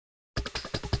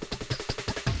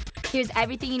Here's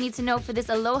everything you need to know for this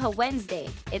Aloha Wednesday.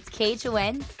 It's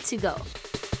KHON to go.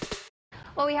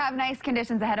 Well, we have nice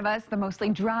conditions ahead of us. The mostly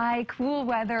dry, cool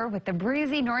weather with the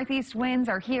breezy northeast winds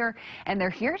are here, and they're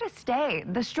here to stay.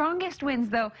 The strongest winds,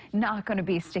 though, not going to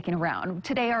be sticking around.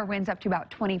 Today, our winds up to about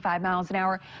 25 miles an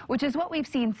hour, which is what we've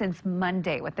seen since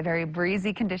Monday with the very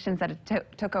breezy conditions that it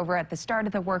took over at the start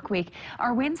of the work week.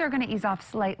 Our winds are going to ease off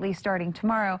slightly starting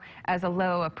tomorrow as a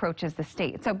low approaches the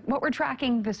state. So what we're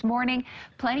tracking this morning,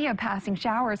 plenty of passing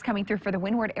showers coming through for the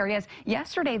windward areas.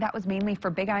 Yesterday, that was mainly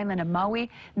for Big Island and Maui.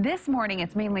 This morning,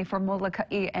 it's mainly for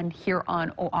Molokai and here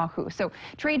on Oahu. So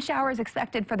trade showers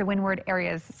expected for the windward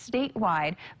areas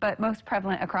statewide, but most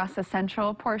prevalent across the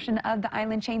central portion of the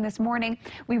island chain this morning.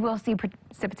 We will see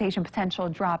precipitation potential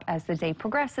drop as the day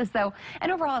progresses, though,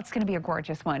 and overall it's going to be a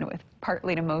gorgeous one with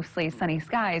partly to mostly sunny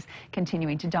skies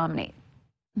continuing to dominate.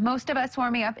 Most of us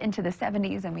warming up into the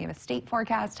 70s, and we have a state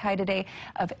forecast high today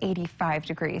of 85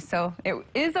 degrees. So it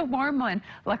is a warm one.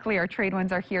 Luckily, our trade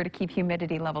winds are here to keep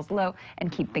humidity levels low and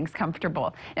keep things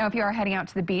comfortable. Now, if you are heading out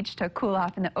to the beach to cool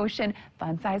off in the ocean,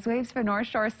 fun-size waves for North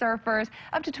Shore surfers.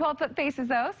 Up to 12-foot faces,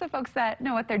 though, so folks that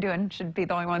know what they're doing should be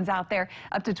the only ones out there.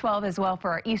 Up to 12 as well for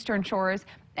our eastern shores,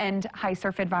 and high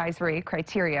surf advisory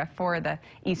criteria for the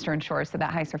eastern shores. So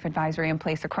that high surf advisory in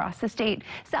place across the state.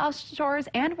 South shores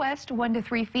and west, 1 to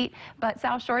 3 feet, but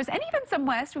south shores and even some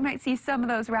west, we might see some of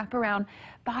those wrap around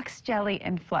box jelly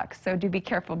and flux. So do be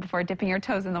careful before dipping your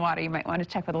toes in the water. You might want to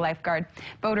check with a lifeguard.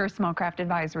 Boater small craft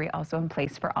advisory also in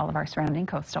place for all of our surrounding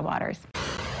coastal waters.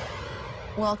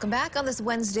 Welcome back on this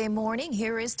Wednesday morning.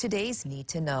 Here is today's Need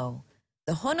to Know.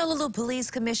 The Honolulu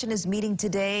Police Commission is meeting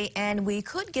today, and we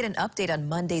could get an update on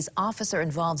Monday's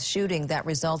officer-involved shooting that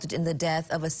resulted in the death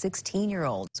of a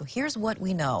 16-year-old. So here's what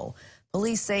we know.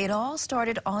 Police say it all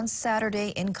started on Saturday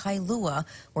in Kailua,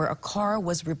 where a car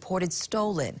was reported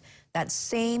stolen. That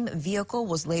same vehicle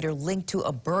was later linked to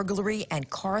a burglary and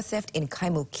car theft in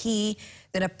Kaimuki,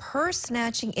 then a purse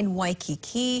snatching in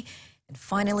Waikiki, and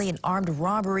finally an armed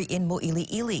robbery in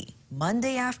Mo'iliili.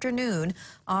 Monday afternoon,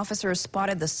 officers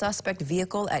spotted the suspect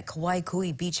vehicle at Kauai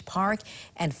Beach Park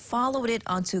and followed it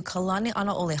onto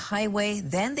Kalani'anaole Highway,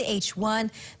 then the H1,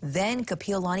 then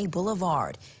Kapiolani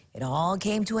Boulevard. It all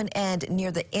came to an end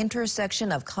near the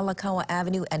intersection of Kalakaua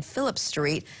Avenue and Phillips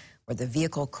Street, where the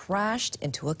vehicle crashed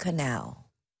into a canal.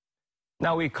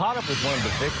 Now, we caught up with one of the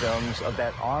victims of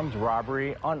that armed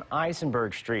robbery on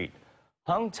Eisenberg Street.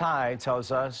 Hung Tai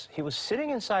tells us he was sitting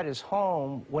inside his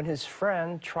home when his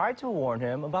friend tried to warn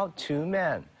him about two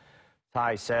men.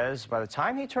 Tai says by the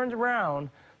time he turned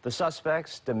around, the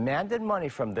suspects demanded money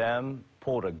from them,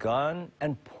 pulled a gun,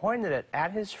 and pointed it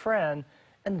at his friend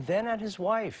and then at his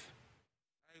wife.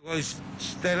 I was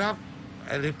stand up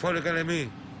and he pointed a gun at me.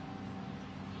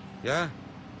 Yeah?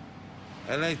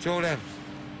 And I told them,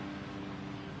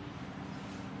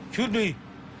 shoot me.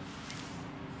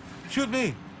 Shoot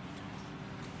me.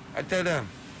 I tell them.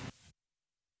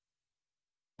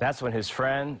 That's when his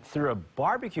friend threw a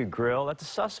barbecue grill at the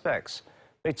suspects.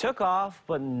 They took off,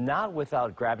 but not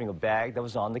without grabbing a bag that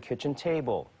was on the kitchen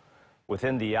table.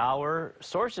 Within the hour,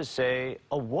 sources say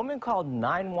a woman called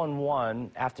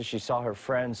 911 after she saw her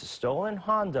friend's stolen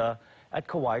Honda at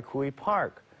Kauai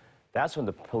Park. That's when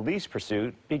the police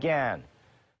pursuit began.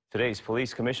 Today's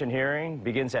police commission hearing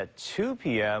begins at 2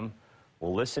 p.m.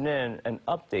 We'll listen in and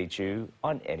update you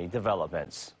on any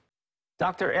developments.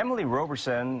 Dr. Emily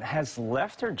Roberson has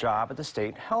left her job at the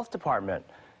State Health Department.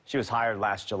 She was hired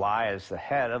last July as the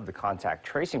head of the contact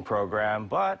tracing program,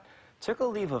 but took a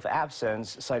leave of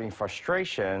absence, citing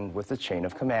frustration with the chain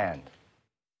of command.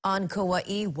 On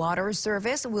Kauai, water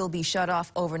service will be shut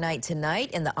off overnight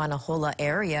tonight in the Anahola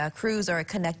area. Crews are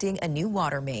connecting a new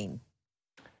water main.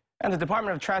 And the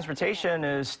Department of Transportation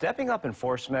is stepping up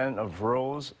enforcement of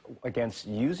rules against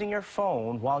using your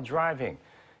phone while driving.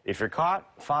 If you're caught,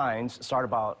 fines start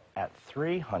about at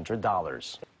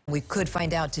 $300. We could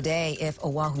find out today if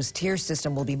Oahu's tier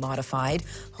system will be modified.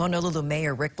 Honolulu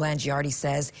Mayor Rick Blangiardi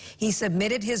says he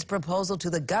submitted his proposal to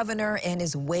the governor and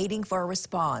is waiting for a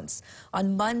response.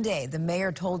 On Monday, the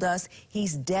mayor told us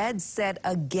he's dead set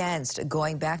against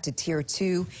going back to tier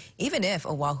 2, even if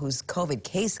Oahu's COVID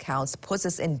case counts puts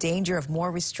us in danger of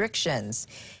more restrictions.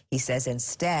 He says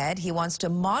instead he wants to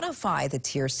modify the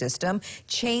tier system,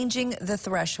 changing the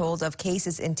threshold of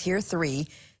cases in tier 3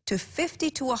 to 50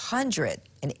 to 100,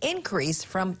 an increase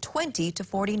from 20 to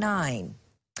 49.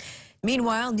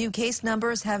 Meanwhile, new case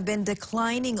numbers have been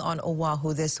declining on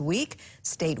Oahu this week.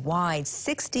 Statewide,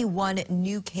 61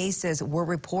 new cases were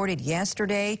reported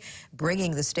yesterday,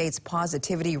 bringing the state's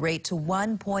positivity rate to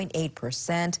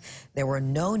 1.8%. There were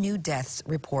no new deaths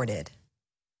reported.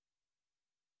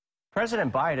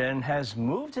 President Biden has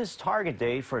moved his target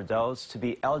date for adults to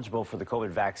be eligible for the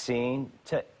COVID vaccine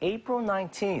to April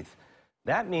 19th.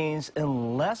 That means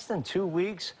in less than 2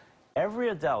 weeks, every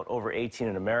adult over 18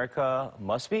 in America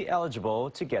must be eligible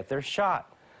to get their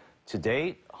shot. To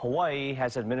date, Hawaii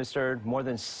has administered more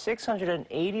than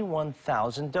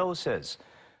 681,000 doses.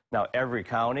 Now, every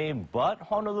county but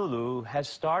Honolulu has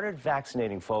started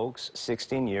vaccinating folks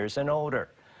 16 years and older.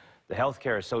 The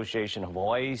Healthcare Association of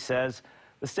Hawaii says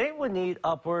the state would need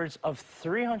upwards of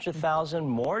 300,000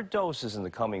 more doses in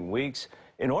the coming weeks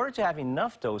in order to have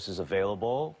enough doses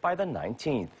available by the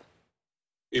 19th.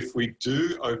 If we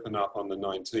do open up on the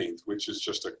 19th, which is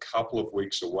just a couple of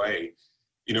weeks away,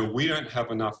 we don't have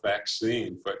enough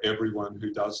vaccine for everyone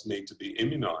who does need to be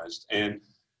immunized. And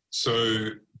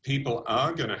so people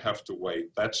are going to have to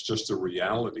wait. That's just a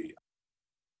reality.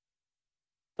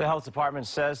 The health department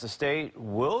says the state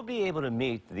will be able to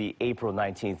meet the April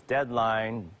 19th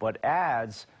deadline, but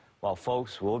adds while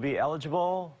folks will be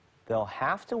eligible, they'll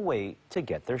have to wait to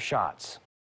get their shots.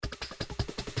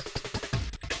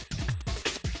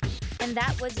 And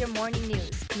that was your morning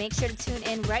news. Make sure to tune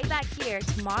in right back here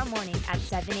tomorrow morning at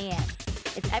 7 a.m.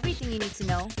 It's everything you need to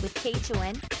know with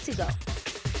KHON to go.